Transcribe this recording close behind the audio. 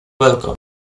Welcome.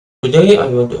 Today I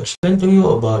want to explain to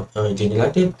you about a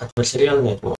generative adversarial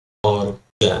network or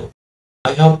GAN.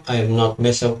 I hope I have not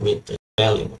messed up with the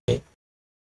spelling, okay?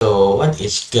 So what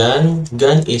is GAN?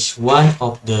 GAN is one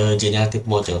of the generative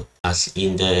model as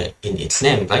in its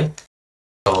name, right?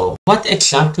 So what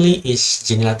exactly is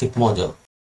generative model?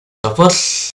 So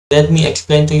first let me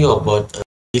explain to you about a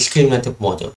discriminative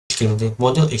model. Discriminative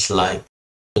model is like,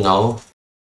 you know,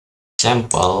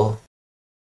 sample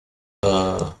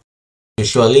uh,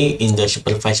 usually in the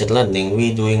supervised learning,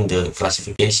 we doing the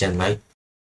classification, right?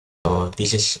 So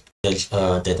there's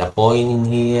a data point in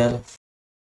here,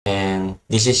 and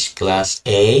this is class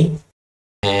A,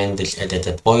 and there's a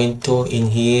data point 2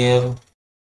 in here,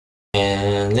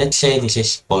 and let's say this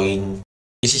is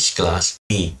class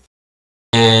B.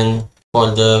 And for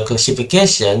the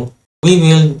classification, we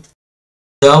will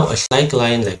draw a slight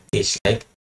line like this, right?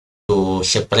 To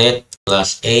separate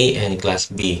class A and class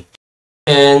B.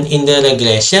 And in the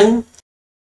regression,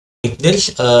 if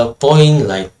there's a point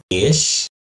like this,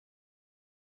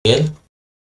 here,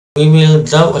 we will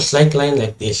draw a slight line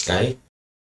like this, right?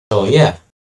 So yeah,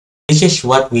 this is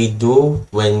what we do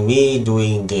when we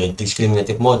doing the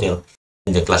discriminative model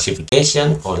in the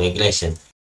classification or regression.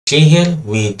 See here,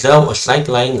 we draw a slight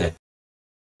line like,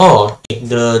 or if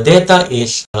the data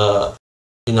is,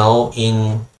 in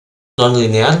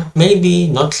nonlinear, maybe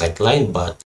not slight line,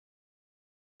 but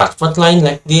transfer line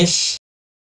like this,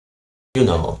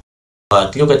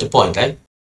 but look at the point, right?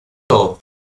 So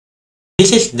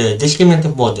this is the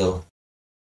discriminative model,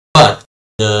 but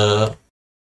the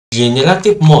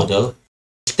generative model,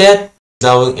 instead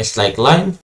drawing a slight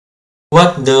line,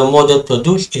 what the model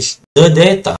produces is the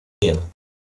data here.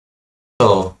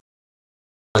 So,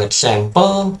 for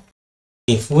example,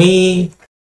 if we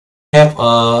have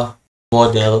a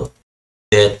model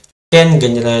that can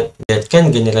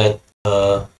generate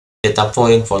a data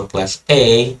point for class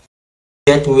A,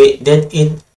 it will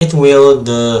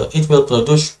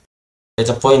produce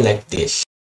data point like this.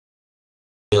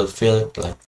 Will feel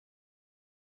like,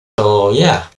 so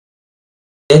yeah,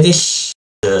 that is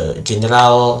the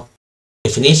general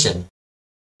definition.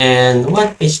 And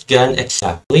what is GAN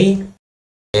exactly?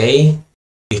 Okay,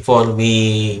 before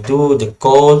we do the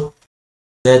code,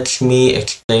 let me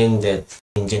explain that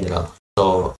in general.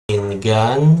 So in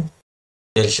GAN,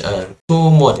 there's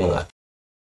two models.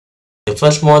 The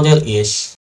first model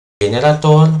is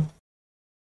generator,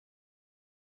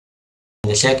 and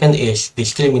the second is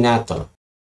discriminator.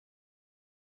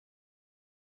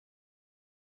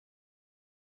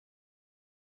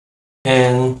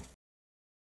 And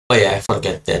oh yeah, I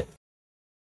forget that.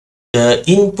 The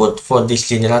input for this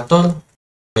generator,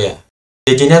 oh yeah,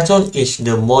 the generator is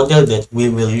the model that we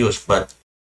will use, but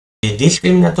the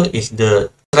discriminator is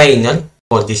the trainer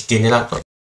for this generator.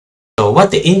 So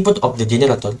what the input of the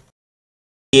generator?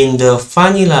 In the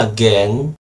vanilla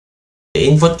GAN, the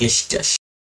input is just,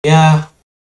 yeah,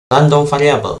 random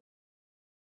variable.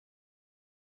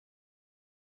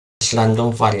 It's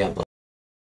random variable.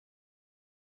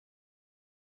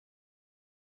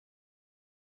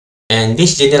 And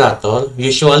this generator,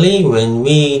 usually when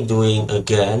we doing a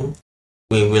GAN,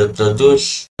 we will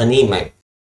produce an image.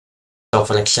 So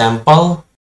for example,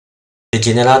 the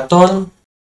generator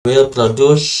will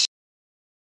produce,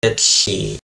 let's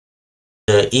see,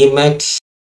 the image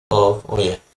of,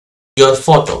 your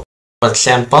photo. For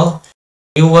example,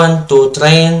 you want to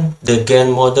train the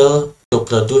GAN model to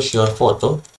produce your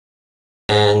photo,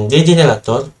 and the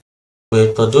generator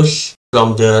will produce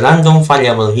from the random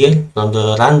variable here, from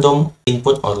the random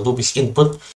input or Rubik's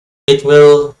input, it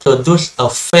will produce a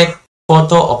fake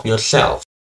photo of yourself.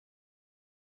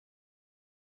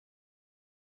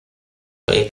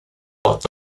 Fake photo.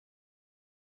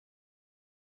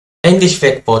 And this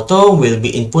fake photo will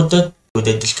be inputted to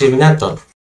the discriminator.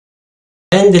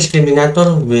 And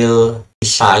discriminator will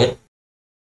decide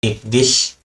if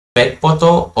this fake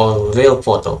photo or real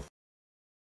photo.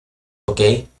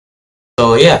 Okay,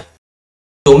 so yeah,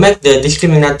 to make the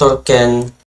discriminator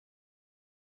can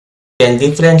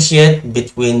differentiate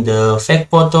between the fake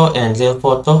photo and real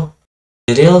photo,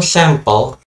 the real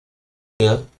sample,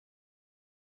 real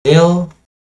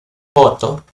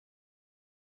photo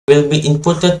will be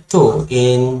inputted too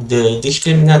in the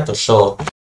discriminator. So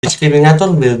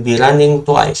discriminator will be running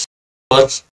twice.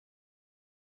 First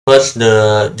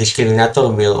the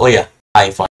discriminator will, oh yeah,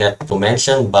 I forgot to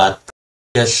mention, but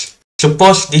just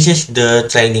suppose this is the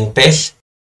training page.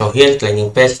 So here,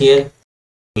 training page here,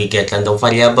 we get random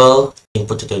variable,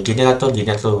 input to the generator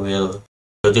will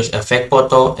produce a fake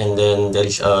photo, and then there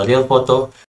is a real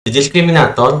photo. The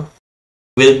discriminator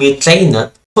will be trained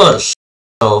first.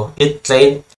 So it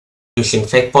trained using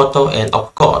fake photo, and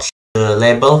of course the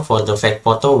label for the fake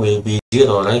photo will be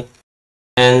 0, right?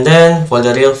 And then for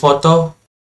the real photo,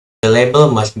 the label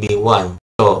must be 1.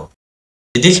 So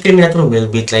the discriminator will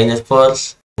be trained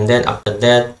first, and then after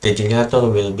that the generator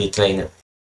will be trained.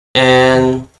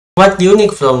 And what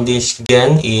unique from this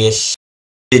GAN is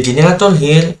the generator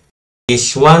here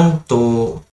is one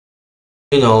to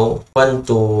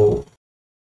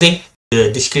trick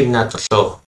the discriminator.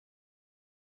 So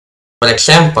for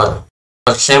example,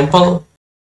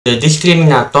 the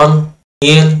discriminator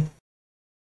here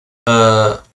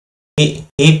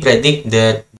he predict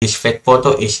that this fake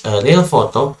photo is a real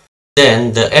photo,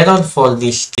 then the error for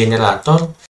this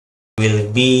generator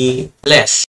will be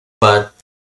less. But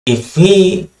if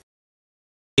he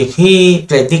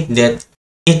predict that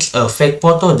it's a fake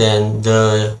photo, then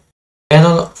the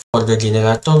error for the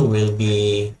generator will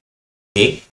be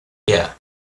big. Yeah,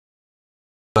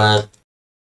 but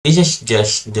this is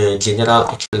just the general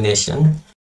explanation.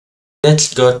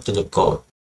 Let's go to the code.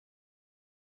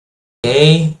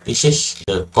 Okay, this is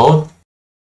the code.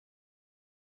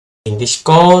 In this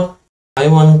code, I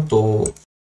want to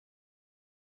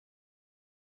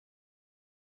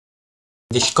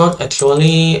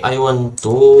I want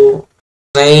to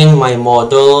train my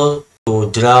model to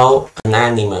draw an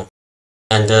anime,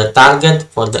 and the target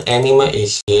for the anime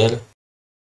is here.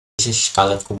 This is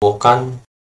called Kubokan,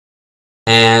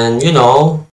 and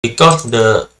because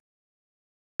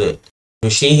you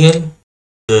see here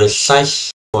the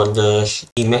size for the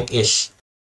image is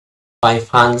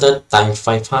 500 times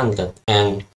 500,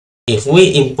 and if we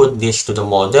input this to the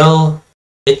model,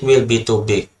 it will be too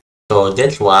big. So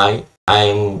that's why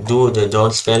I'm do the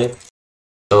downscale.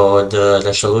 So the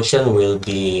resolution will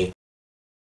be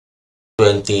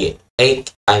 28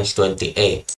 times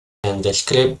 28, and the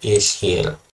script is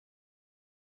here.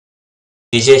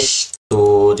 This is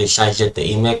to resize the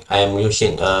image. I am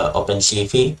using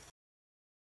OpenCV,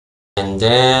 and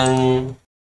then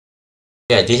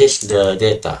yeah, this is the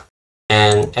data.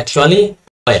 And actually,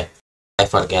 oh yeah, I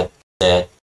forget that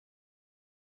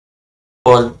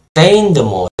for train the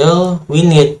model, we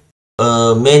need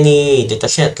many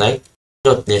dataset, right?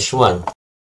 Not this one.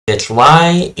 That's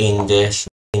why in this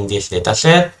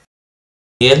dataset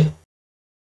here,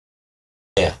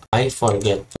 yeah, I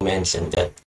forget to mention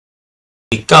that,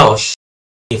 because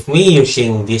if we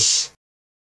using this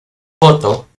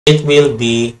photo, it will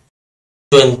be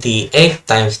 28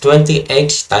 times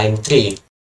 28 times 3.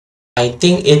 I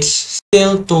think it's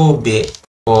still too big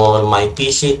for my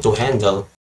PC to handle.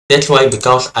 That's why,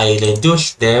 because I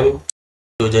reduce them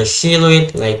to the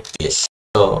silhouette like this.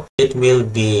 So it will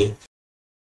be,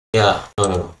 yeah,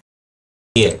 no.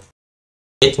 Here.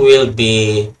 It will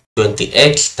be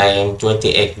 20x times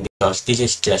 28, because this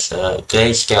is just a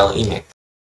grayscale image.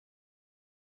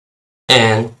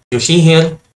 And you see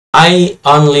here, I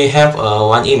only have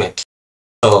one image.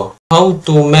 So how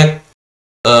to make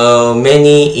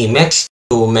many images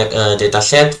to make a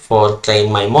dataset for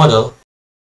train my model?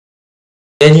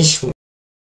 This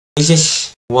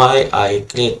is why I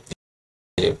create this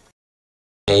script.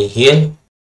 Okay, here,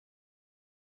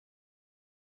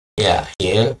 yeah,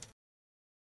 here.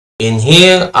 In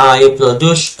here, I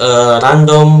produce a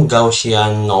random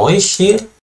Gaussian noise here.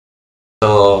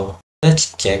 So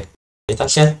let's check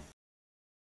dataset.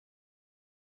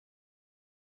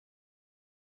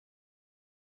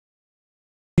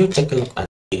 You take a look at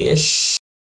this.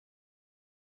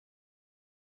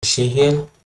 See here.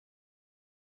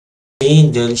 See,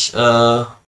 there's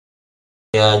a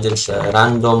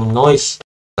random noise,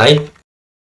 right?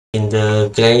 In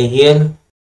the gray here,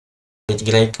 with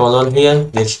gray color here,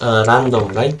 there's a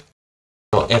random, right?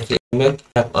 So every image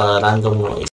have a random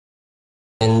noise.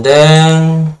 And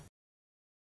then,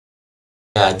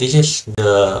 yeah, this is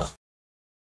the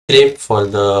script for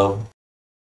the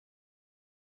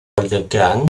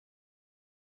GAN.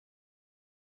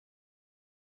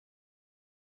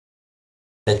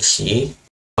 Let's see.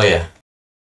 Oh yeah.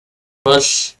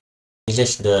 First, this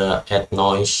is the add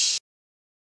noise.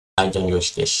 I don't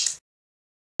use this.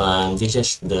 And this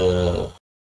is the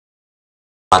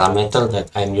parameter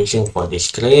that I'm using for this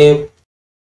script.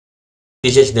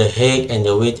 This is the height and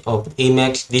the width of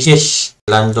image. This is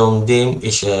random dim,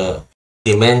 is a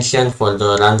dimension for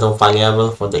the random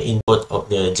variable for the input of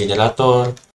the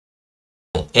generator.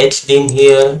 H dim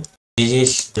here, this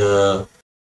is the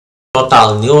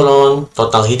total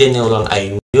hidden neuron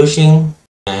I'm using.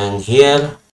 And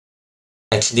here,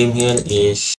 X dim here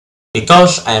is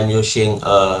because I'm using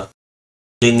a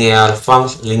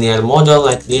linear model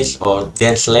like this, or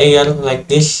dense layer like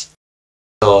this.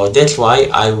 So that's why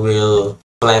I will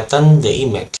flatten the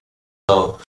image.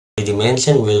 So the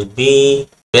dimension will be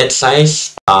bed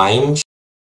size times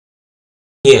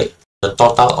here the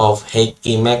total of height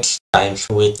image times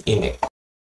width image.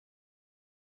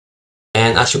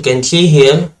 And as you can see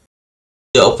here,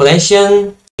 the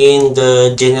operation in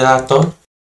the generator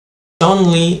is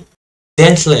only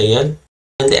dense layer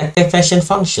and the activation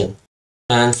function.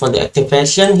 And for the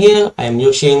activation here, I'm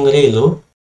using ReLU,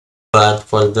 but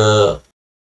for the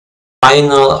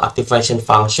final activation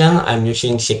function, I'm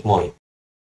using sigmoid.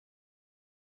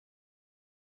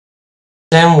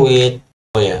 Same with,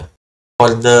 for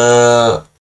the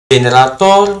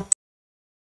generator,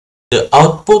 the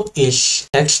output is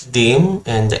xdim,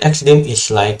 and the xdim is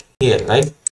like here,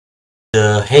 right?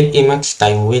 The height image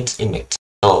time width image.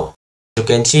 So you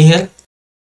can see here,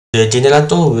 the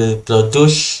generator will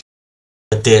produce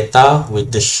the data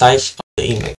with the size of the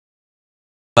image.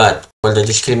 But for the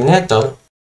discriminator,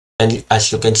 and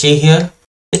as you can see here,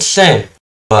 it's same,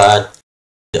 but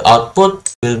the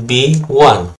output will be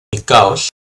 1 because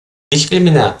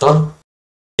discriminator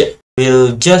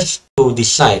will just to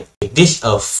decide if this is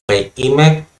a fake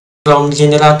image from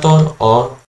generator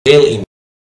or real image.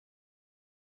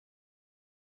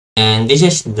 And this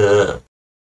is the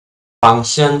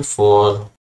function for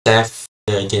save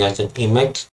the generated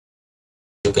image.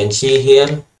 You can see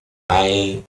here,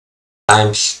 I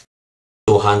times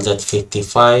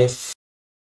 255.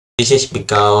 This is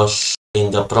because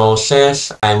in the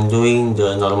process I'm doing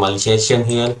the normalization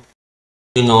here.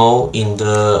 You know, in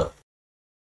the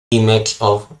image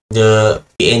of the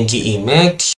PNG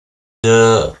image,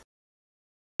 the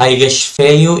highest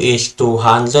value is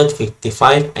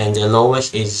 255 and the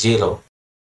lowest is 0.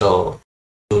 So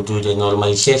to do the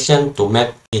normalization to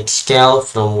make it scale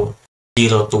from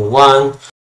 0 to 1,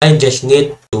 I just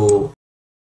need to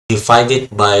divide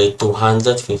it by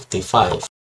 255.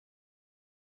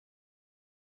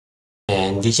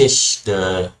 And this is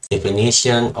the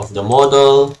definition of the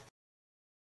model.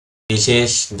 This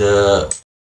is the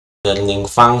learning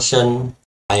function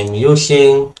I'm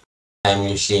using. I'm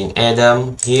using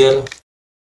Adam here.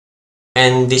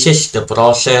 And this is the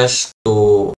process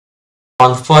to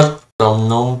convert from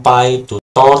NumPy to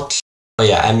Torch.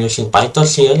 I'm using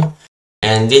PyTorch here.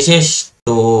 And this is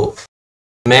to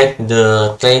make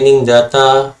the training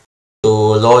data to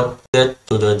load it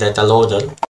to the data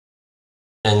loader.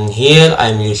 And here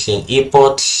I'm using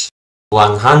epochs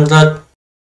 100.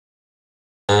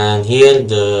 And here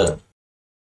the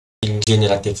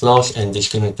generative loss and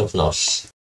discriminative loss.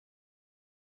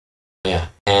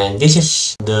 And this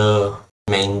is the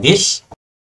main disk.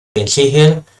 You can see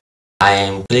here I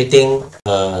am creating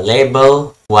a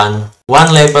label, one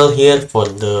label here for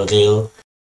the real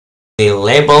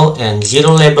label and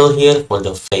 0 label here for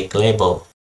the fake label.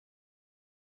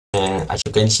 And as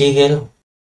you can see here,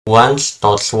 once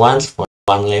for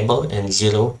one label and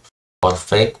 0 for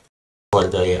fake for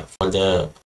the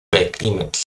fake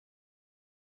image.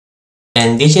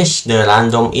 And this is the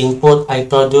random input I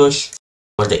produce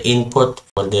for the input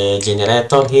for the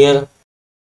generator here.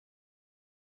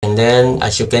 And then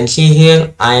as you can see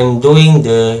here, I'm doing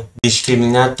the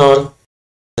discriminator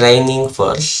training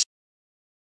first.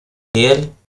 Here,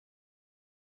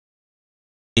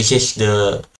 this is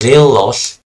the real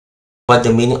loss. What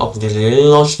the meaning of the real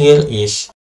loss here is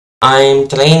I'm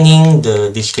training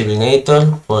the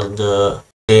discriminator for the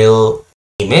real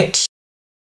image.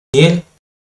 Here,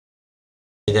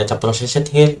 the data processed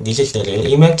here, this is the real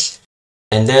image.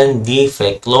 And then the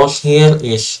fake loss here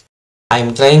is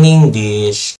I'm training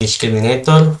this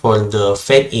discriminator for the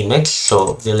fake image,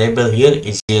 so the label here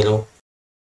is 0.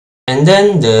 And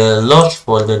then the loss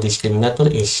for the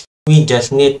discriminator is we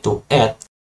just need to add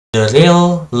the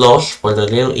real loss for the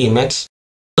real image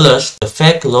plus the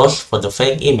fake loss for the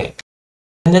fake image.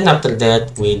 And then after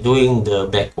that, we're doing the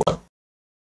backward.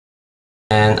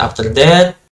 And after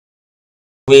that,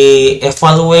 we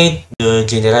evaluate the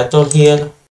generator here.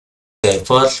 Okay,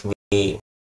 first we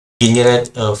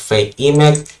generate a fake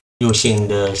image using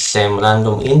the same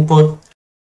random input,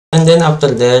 and then after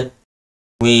that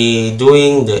we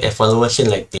doing the evaluation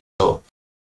like this. So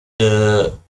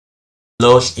the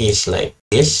loss is like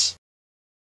this.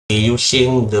 We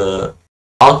using the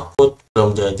output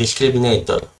from the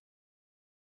discriminator.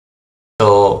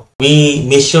 So we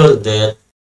measure that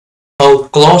how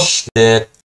close the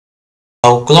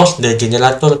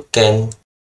generator can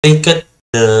predict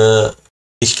the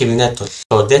discriminator.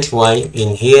 So that's why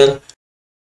in here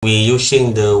we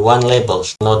using the 1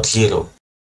 labels, not 0.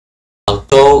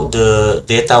 Although the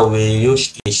data we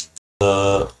use is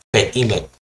the fake image.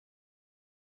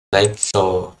 Right?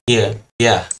 So here,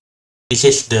 this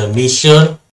is the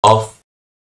measure of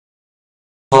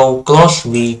how close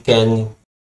we can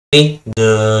pick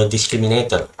the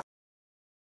discriminator.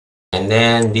 and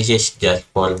then this is just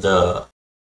for the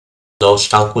those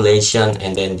calculation,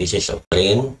 and then this is a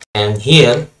print, and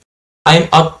here I'm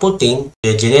outputting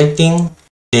the generating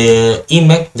the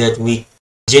image that we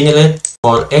generate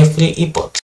for every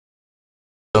epoch.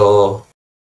 So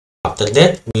after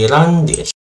that we run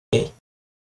this. Okay,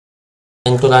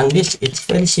 and to run this it's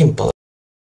very simple.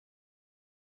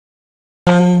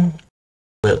 Run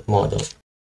web model.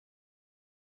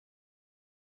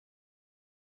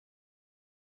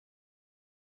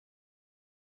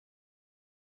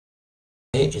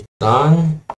 Okay, it's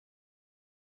done,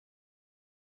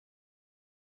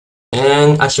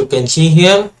 and as you can see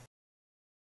here,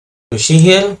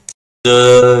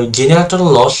 the generator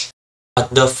loss at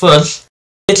the first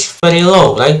it's very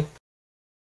low, right?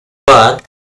 But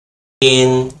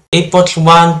in epoch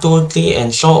 1, 2, 3,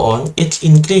 and so on, it's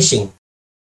increasing.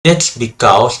 That's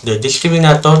because the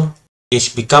discriminator is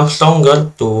become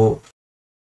stronger to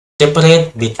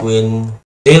separate between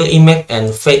real image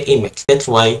and fake image. That's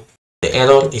why the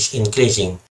error is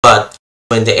increasing. But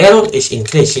when the error is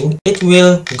increasing, it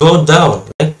will go down.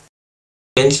 Right?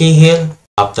 You can see here,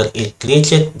 after it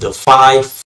reaches the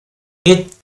 5,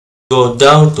 it go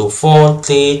down to 4,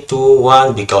 3, 2,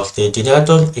 1 because the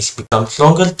generator is become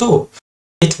stronger too.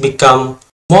 It become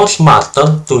more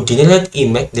smarter to generate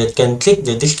image that can trick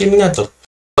the discriminator.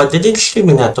 But the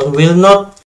discriminator will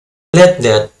not let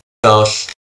that because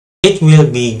it will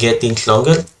be getting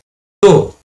stronger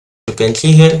too. You can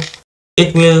see here,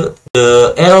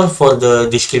 the error for the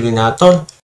discriminator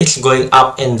is going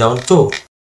up and down too.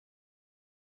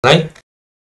 Right?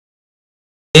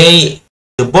 The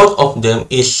both of them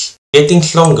is getting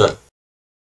stronger.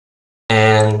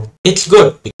 And it's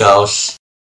good because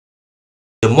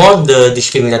the more the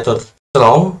discriminator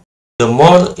strong, the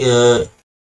more the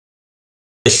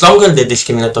stronger the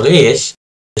discriminator is,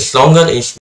 the stronger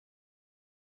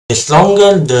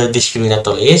the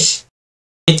discriminator is,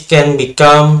 it can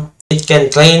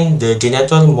train the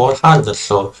generator more harder.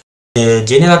 So the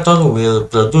generator will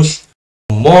produce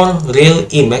more real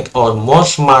image or more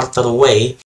smarter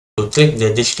way to trick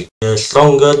the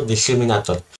stronger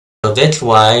discriminator. So that's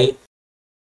why,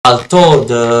 although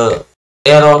the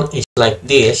error is like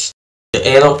this, the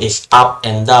error is up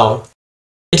and down,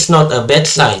 it's not a bad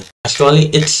sign.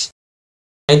 Actually,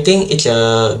 I think it's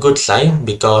a good sign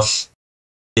because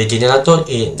the generator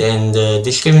and the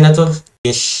discriminator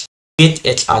is beat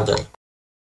each other.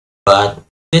 But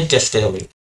let's just tell me.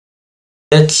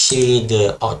 Let's see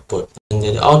the output, and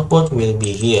the output will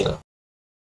be here.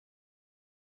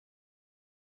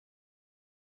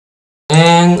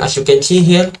 And as you can see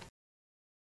here,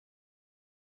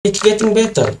 it's getting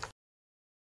better.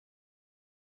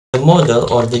 The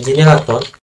model or the generator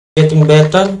getting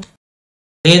better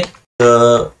with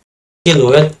the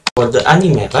silhouette for the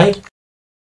anime, right?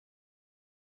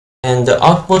 And the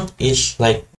output is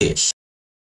like this.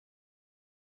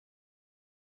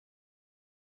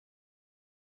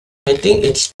 I think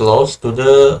it's close to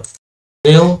the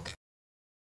real.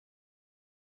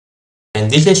 And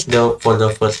this is for the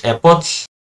first epoch,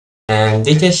 and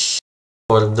this is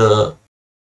for the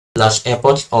last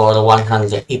epoch or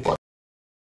 100 epoch.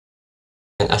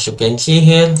 And as you can see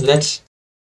here, let's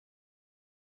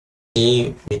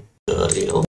see with the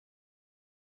real.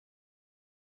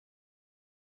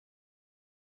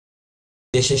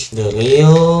 This is the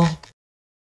real,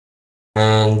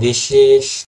 and this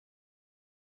is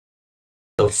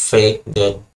the fake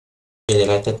that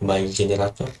generated by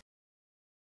generator.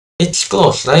 It's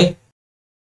close, right?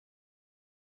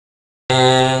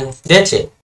 And that's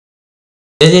it.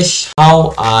 This is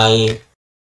how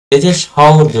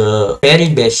the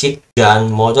very basic GAN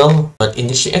model, but in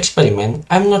this experiment,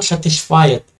 I'm not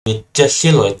satisfied with just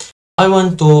silhouette. I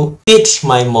want to teach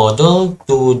my model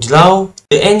to draw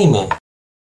the anime.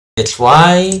 That's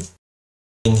why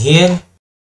in here,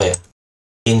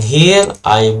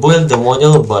 I build the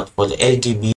model, but for the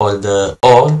RGB or the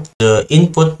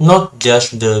input, not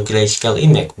just the grayscale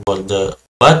image, but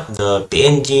the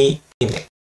PNG image.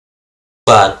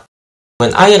 But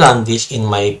when I run this in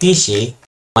my PC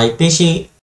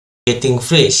getting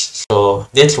freeze. So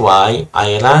that's why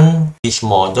I run this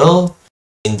model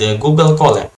in the Google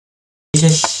Colab. This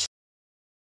is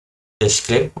the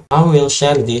script. I will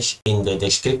share this in the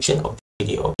description of the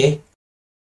video. Okay.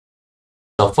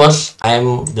 So first,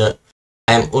 I'm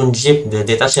unzip the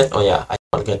dataset. Oh yeah, I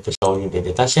forgot to show you the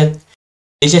dataset.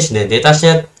 This is the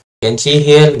dataset. You can see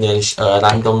here there is a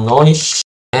random noise,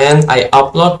 and I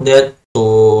upload that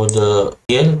to the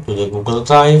Google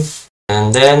Drive,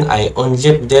 and then I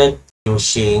unzip that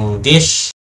using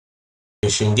this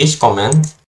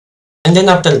command, and then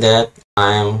after that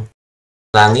I'm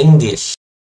running this.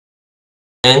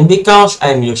 And because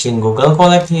I'm using Google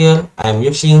Colab here, I'm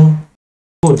using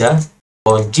CUDA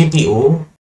or GPU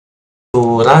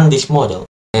to run this model.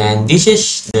 And this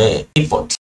is the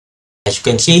epoch. As you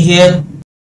can see here,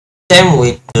 same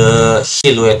with the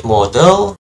silhouette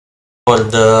model. For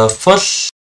the first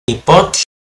epoch,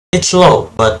 it's slow,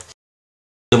 but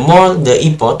the more the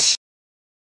epochs,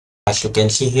 as you can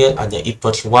see here, are the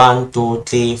epochs 1, 2,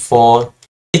 3, 4,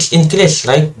 it's increased,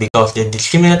 right? Because the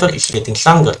discriminator is getting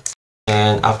stronger.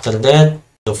 And after that,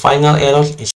 the final error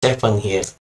is 7 here.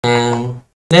 And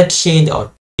let's see the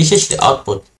output. This is the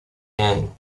output. And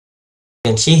you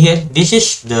can see here, this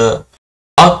is the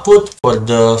output for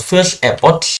the first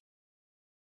epoch.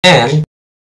 And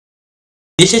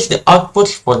this is the output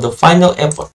for the final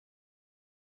epoch.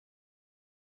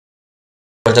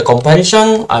 For the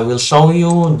comparison, I will show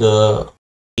you the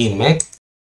image.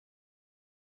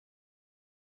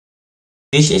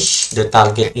 This is the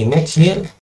target image here.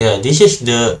 Yeah, this is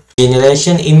the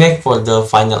generation image for the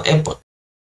final epoch.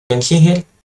 You can see here,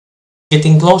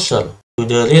 getting closer to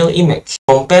the real image.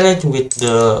 Compare it with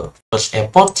the first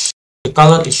epoch, the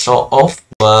color is so off,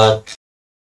 but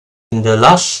in the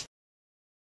last,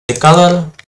 the color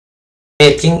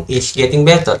matching is getting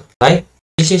better, right?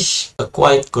 This is a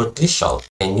quite good result.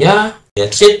 And yeah,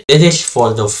 that's it. That is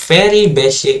for the very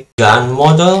basic GAN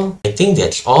model. I think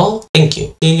that's all. Thank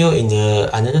you. See you in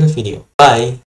another video. Bye.